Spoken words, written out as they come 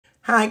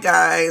Hi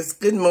guys,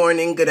 good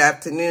morning, good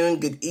afternoon,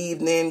 good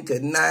evening,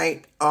 good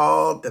night.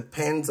 All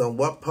depends on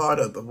what part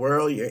of the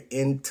world you're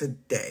in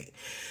today.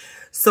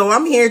 So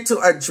I'm here to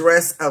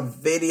address a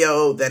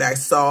video that I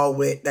saw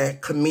with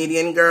that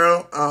comedian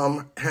girl.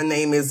 Her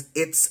name is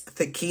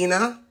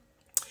Itsthickiana.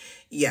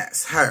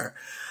 Yes, her.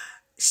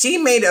 She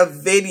made a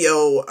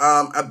video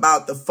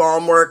about the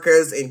farm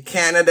workers in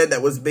Canada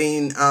that was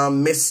being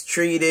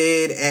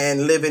mistreated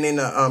and living in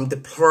a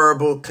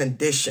deplorable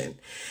condition.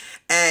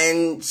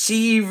 And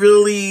she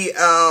really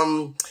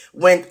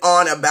went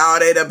on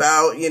about it,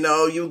 about,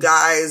 you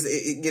guys,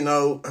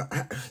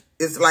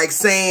 it's like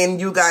saying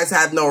you guys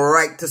have no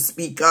right to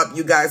speak up.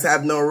 You guys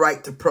have no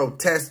right to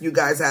protest. You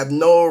guys have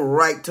no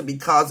right to be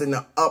causing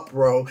an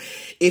uproar.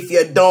 If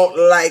you don't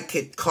like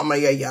it, come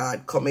in your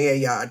yard, come in your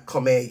yard,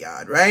 come in your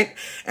yard, right?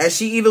 And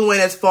she even went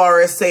as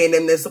far as saying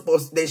them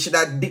they should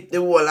have dipped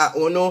the wall at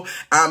Uno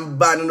and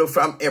banned them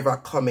from ever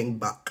coming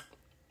back.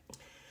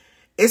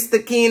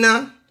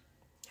 Itsthickiana,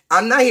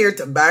 I'm not here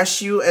to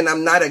bash you and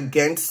I'm not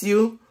against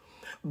you,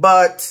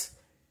 but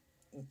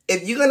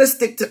if you're going to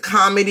stick to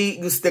comedy,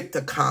 you stick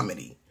to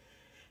comedy.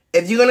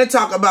 If you're going to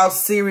talk about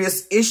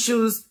serious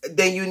issues,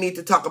 then you need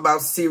to talk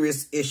about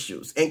serious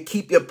issues and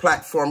keep your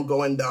platform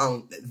going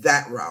down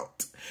that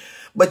route.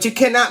 But you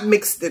cannot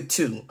mix the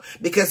two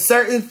because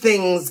certain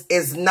things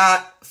is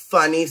not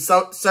funny.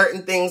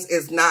 Certain things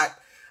is not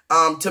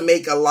to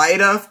make a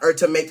light of or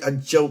to make a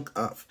joke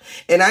of.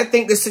 And I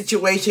think the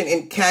situation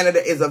in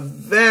Canada is a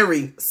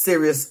very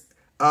serious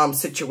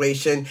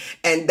situation,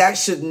 and that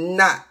should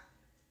not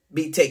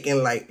be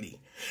taken lightly.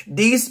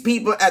 These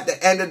people, at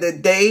the end of the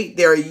day,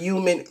 they're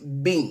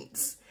human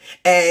beings.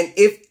 And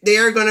if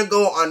they're going to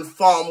go on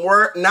farm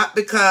work, not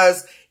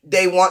because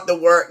they want the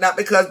work, not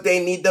because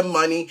they need the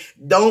money,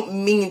 don't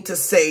mean to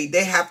say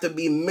they have to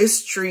be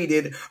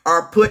mistreated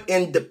or put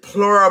in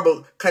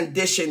deplorable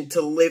condition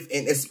to live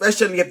in,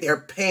 especially if they're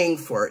paying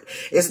for it.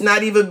 It's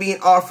not even being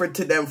offered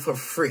to them for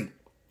free.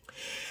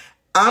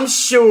 I'm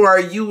sure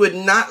you would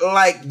not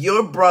like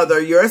your brother,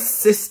 your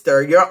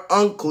sister, your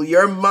uncle,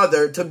 your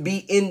mother to be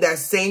in that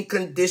same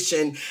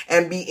condition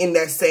and be in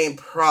that same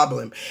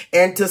problem.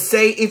 And to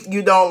say if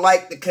you don't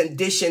like the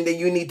condition, then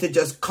you need to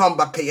just come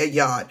back to your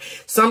yard.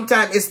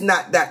 Sometimes it's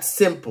not that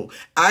simple.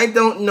 I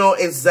don't know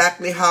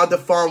exactly how the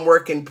farm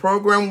working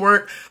program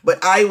works,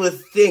 but I would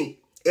think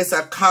it's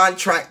a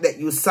contract that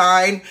you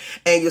sign,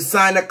 and you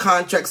sign a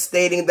contract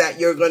stating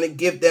that you're going to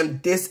give them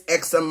this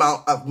X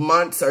amount of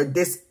months or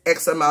this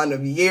X amount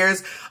of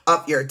years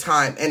of your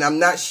time. And I'm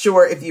not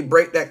sure if you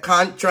break that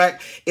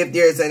contract, if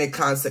there's any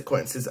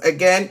consequences.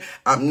 Again,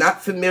 I'm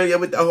not familiar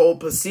with the whole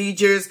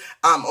procedures.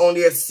 I'm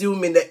only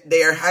assuming that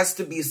there has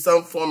to be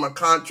some form of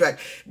contract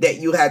that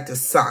you had to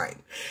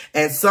sign.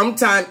 And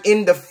sometime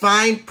in the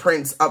fine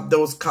prints of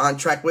those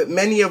contracts, with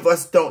many of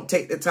us don't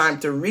take the time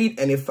to read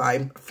any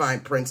fine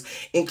prints,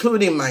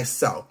 including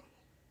myself.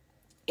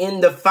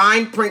 In the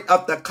fine print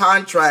of the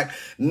contract,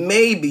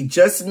 maybe,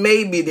 just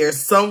maybe, there's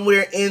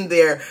somewhere in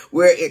there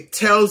where it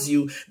tells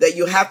you that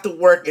you have to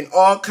work in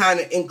all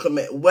kind of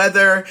inclement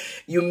weather.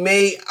 You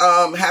may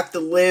have to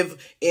live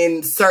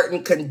in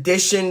certain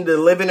condition, the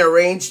living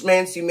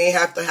arrangements. You may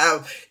have to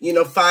have,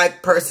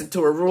 5 person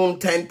to a room,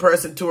 10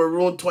 person to a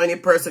room, 20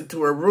 person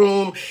to a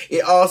room.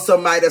 It also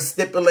might have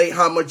stipulate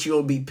how much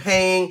you'll be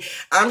paying.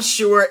 I'm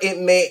sure it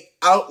may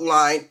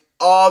outline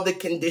all the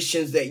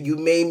conditions that you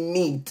may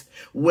meet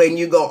when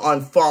you go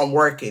on farm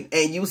working,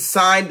 and you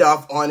signed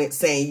off on it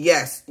saying,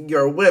 yes,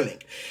 you're willing.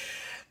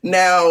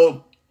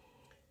 Now,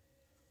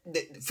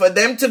 for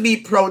them to be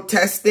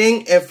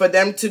protesting and for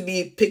them to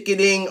be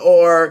picketing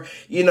or,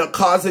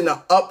 causing an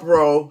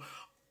uproar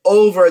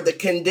over the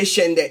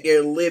condition that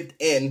they're lived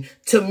in,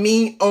 to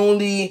me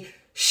only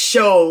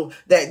show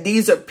that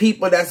these are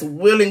people that's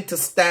willing to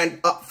stand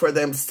up for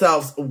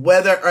themselves,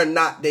 whether or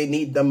not they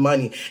need the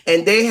money,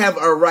 and they have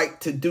a right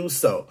to do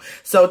so.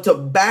 So to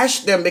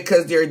bash them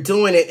because they're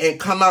doing it and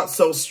come out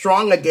so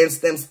strong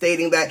against them,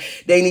 stating that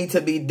they need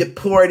to be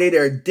deported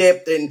or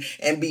dipped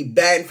and be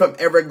banned from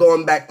ever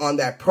going back on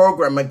that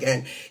program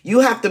again,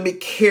 you have to be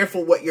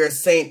careful what you're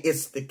saying,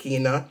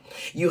 Itsthickiana.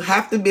 You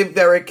have to be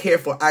very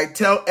careful. I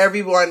tell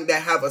everyone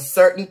that have a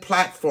certain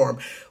platform,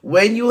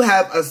 when you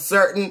have a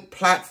certain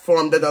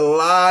platform that a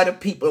lot of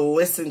people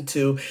listen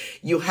to,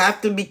 you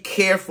have to be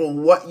careful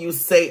what you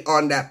say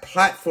on that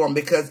platform,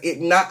 because it's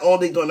not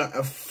only going to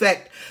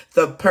affect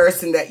the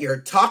person that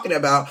you're talking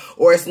about,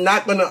 or it's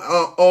not going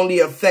to only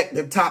affect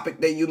the topic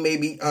that you may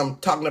be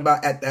talking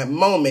about at that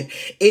moment.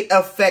 It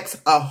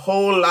affects a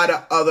whole lot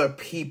of other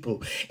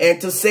people. And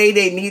to say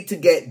they need to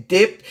get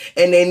dipped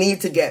and they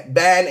need to get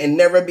banned and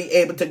never be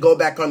able to go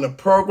back on the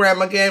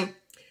program again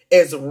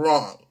is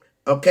wrong.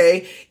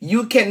 Okay,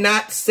 you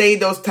cannot say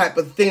those type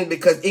of things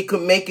because it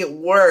could make it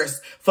worse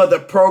for the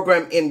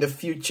program in the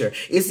future.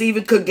 It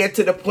even could get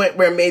to the point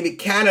where maybe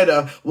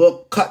Canada will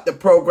cut the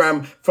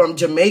program from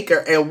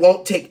Jamaica and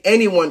won't take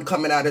anyone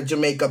coming out of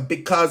Jamaica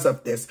because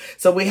of this.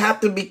 So we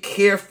have to be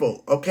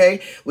careful.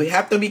 Okay, we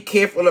have to be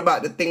careful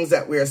about the things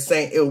that we're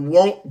saying. It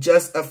won't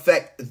just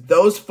affect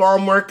those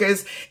farm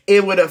workers.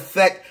 It would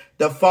affect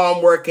the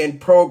farm working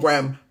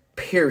program,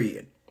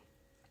 period.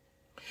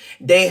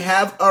 They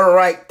have a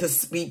right to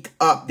speak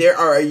up. They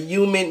are a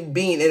human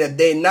being. And if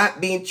they're not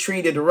being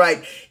treated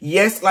right,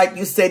 yes, like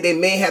you said, they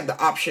may have the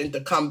option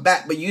to come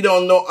back, but you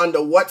don't know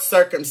under what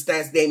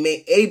circumstance they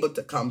may able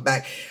to come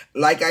back.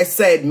 Like I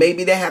said,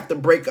 maybe they have to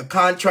break a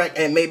contract,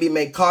 and maybe it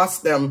may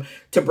cost them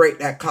to break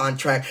that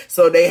contract.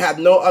 So they have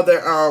no other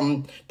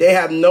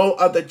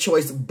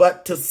choice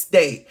but to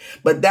stay.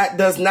 But that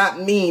does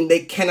not mean they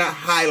cannot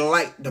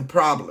highlight the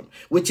problem,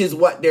 which is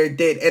what they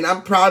did. And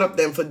I'm proud of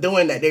them for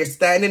doing that. They're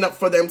standing up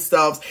for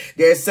themselves.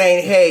 They're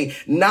saying, hey,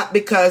 not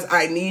because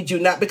I need you,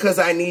 not because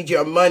I need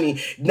your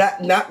money,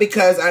 not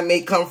because I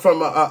may come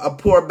from a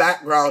poor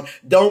background,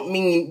 don't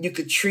mean you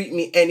could treat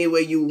me any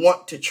way you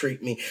want to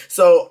treat me.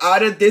 So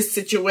out of this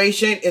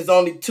situation is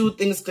only two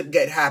things could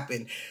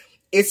happen.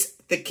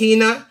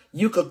 Itsthickiana,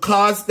 you could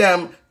cause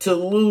them to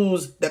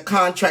lose the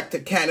contract to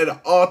Canada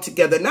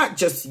altogether. Not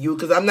just you,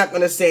 because I'm not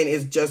going to say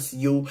it's just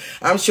you.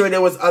 I'm sure there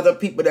was other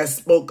people that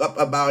spoke up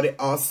about it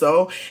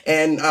also.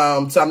 And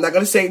so I'm not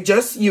going to say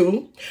just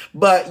you,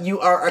 but you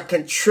are a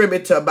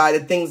contributor by the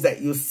things that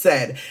you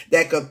said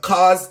that could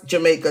cause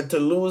Jamaica to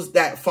lose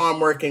that farm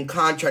working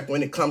contract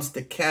when it comes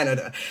to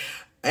Canada.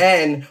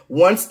 And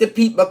once the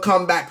people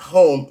come back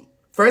home,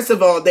 first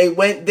of all, they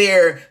went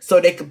there so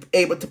they could be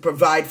able to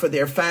provide for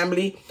their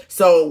family.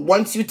 So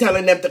once you're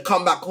telling them to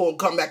come back home,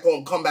 come back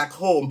home, come back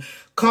home,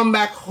 come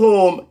back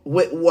home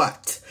with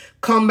what?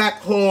 Come back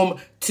home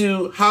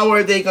to how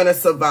are they going to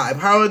survive?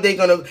 How are they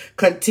going to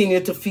continue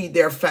to feed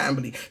their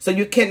family? So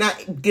you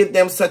cannot give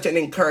them such an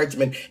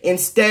encouragement.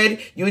 Instead,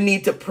 you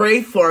need to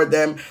pray for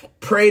them.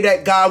 Pray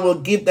that God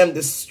will give them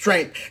the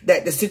strength,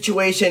 that the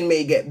situation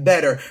may get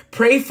better.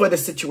 Pray for the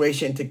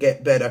situation to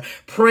get better.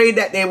 Pray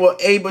that they will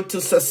able to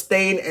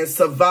sustain and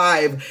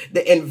survive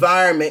the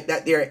environment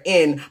that they're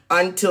in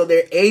until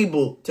they're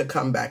able to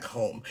come back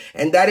home.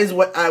 And that is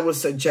what I would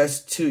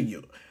suggest to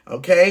you.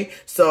 Okay,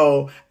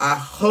 so I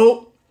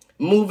hope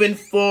moving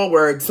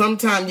forward,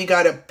 sometimes you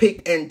got to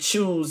pick and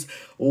choose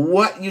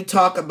what you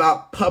talk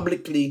about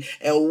publicly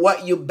and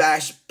what you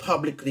bash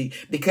publicly.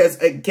 Because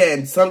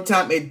again,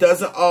 sometimes it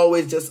doesn't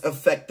always just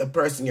affect the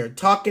person you're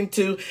talking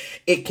to.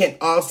 It can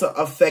also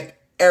affect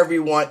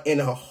everyone in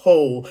a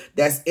whole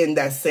that's in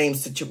that same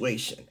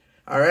situation.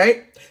 All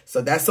right,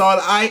 so that's all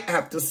I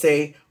have to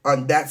say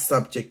on that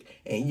subject.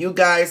 And you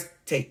guys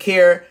take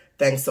care.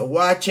 Thanks for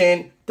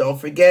watching. Don't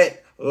forget,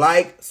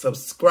 like,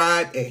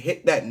 subscribe, and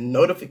hit that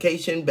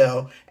notification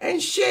bell and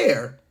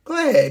share. Go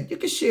ahead. You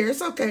can share.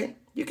 It's okay.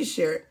 You can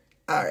share it.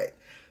 All right.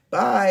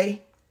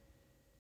 Bye.